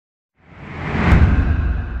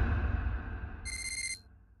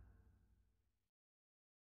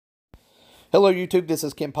Hello YouTube, this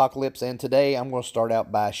is Kimpocalypse, and today I'm going to start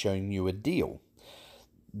out by showing you a deal.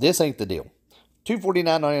 This ain't the deal.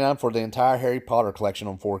 $249.99 for the entire Harry Potter collection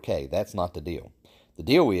on 4K. That's not the deal. The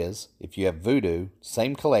deal is, if you have Voodoo,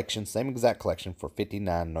 same collection, same exact collection for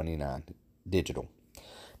 $59.99 digital.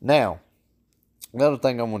 Now, another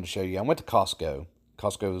thing I wanted to show you, I went to Costco.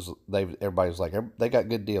 Everybody was like, they got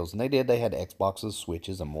good deals, and they did. They had Xboxes,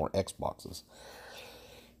 Switches, and more Xboxes.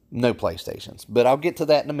 No PlayStations. But I'll get to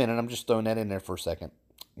that in a minute. I'm just throwing that in there for a second.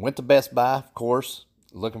 Went to Best Buy, of course,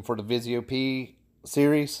 looking for the Vizio P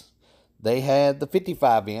series. They had the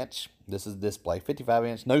 55-inch. This is the display.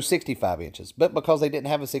 55-inch, no 65 inches. But because they didn't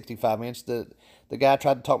have a 65-inch, the guy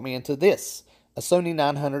tried to talk me into this. A Sony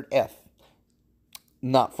 900F.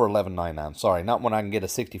 Not for $11.99. Sorry, not when I can get a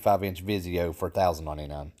 65-inch Vizio for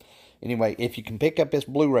 $1,099. Anyway, if you can pick up this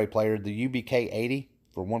Blu-ray player, the UBK80,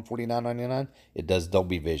 for $149.99, it does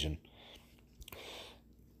Dolby Vision.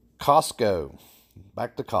 Costco.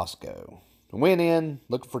 Back to Costco. Went in,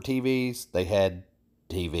 looking for TVs. They had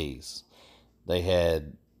TVs. They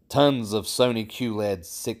had tons of Sony QLED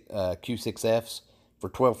Q6Fs for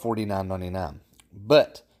 $1249.99.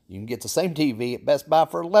 But you can get the same TV at Best Buy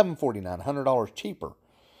for $1149, $100 cheaper.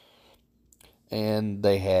 And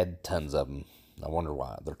they had tons of them. I wonder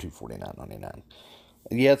why. They're $249.99.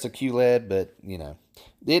 Yeah, it's a QLED, but, you know,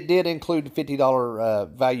 it did include a $50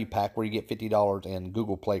 value pack where you get $50 in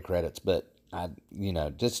Google Play credits, but,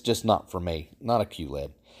 it's just not for me. Not a QLED.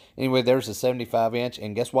 Anyway, there's a 75-inch,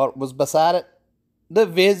 and guess what was beside it? The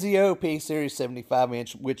Vizio P-Series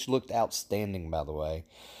 75-inch, which looked outstanding, by the way.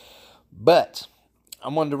 But I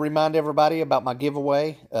wanted to remind everybody about my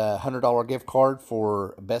giveaway, $100 gift card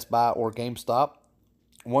for Best Buy or GameStop.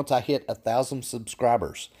 Once I hit 1,000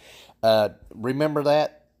 subscribers. Remember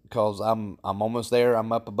that, because I'm almost there.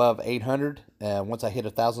 I'm up above 800. Once I hit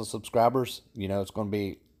 1,000 subscribers, it's going to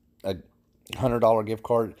be a $100 gift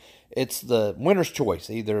card. It's the winner's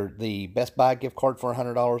choice, either the Best Buy gift card for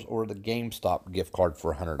 $100 or the GameStop gift card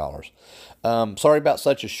for $100. Sorry about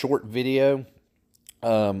such a short video.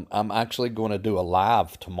 I'm actually going to do a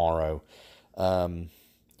live tomorrow. And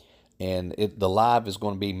the live is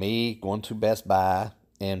going to be me going to Best Buy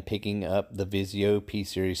and picking up the Vizio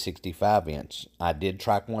P-Series 65-inch. I did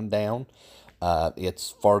track one down.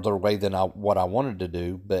 It's farther away than what I wanted to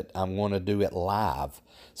do, but I'm going to do it live.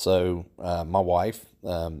 So my wife,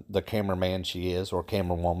 the cameraman she is, or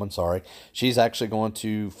camerawoman, sorry, she's actually going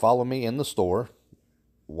to follow me in the store,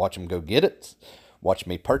 watch him go get it, watch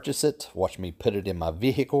me purchase it, watch me put it in my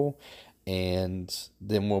vehicle, and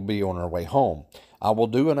then we'll be on our way home. I will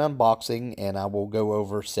do an unboxing, and I will go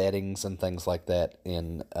over settings and things like that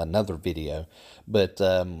in another video. But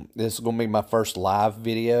this is going to be my first live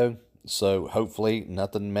video, so hopefully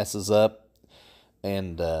nothing messes up.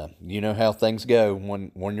 And you know how things go.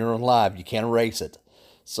 When you're on live, you can't erase it.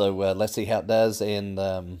 So let's see how it does,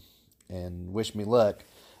 and wish me luck.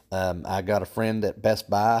 I got a friend at Best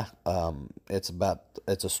Buy. It's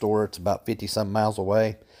a store. It's about 50-some miles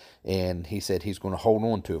away. And he said he's going to hold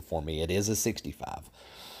on to it for me. It is a 65.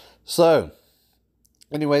 So,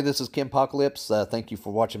 anyway, this is Kimpocalypse. Thank you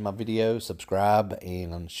for watching my video. Subscribe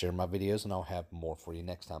and share my videos, and I'll have more for you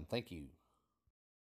next time. Thank you.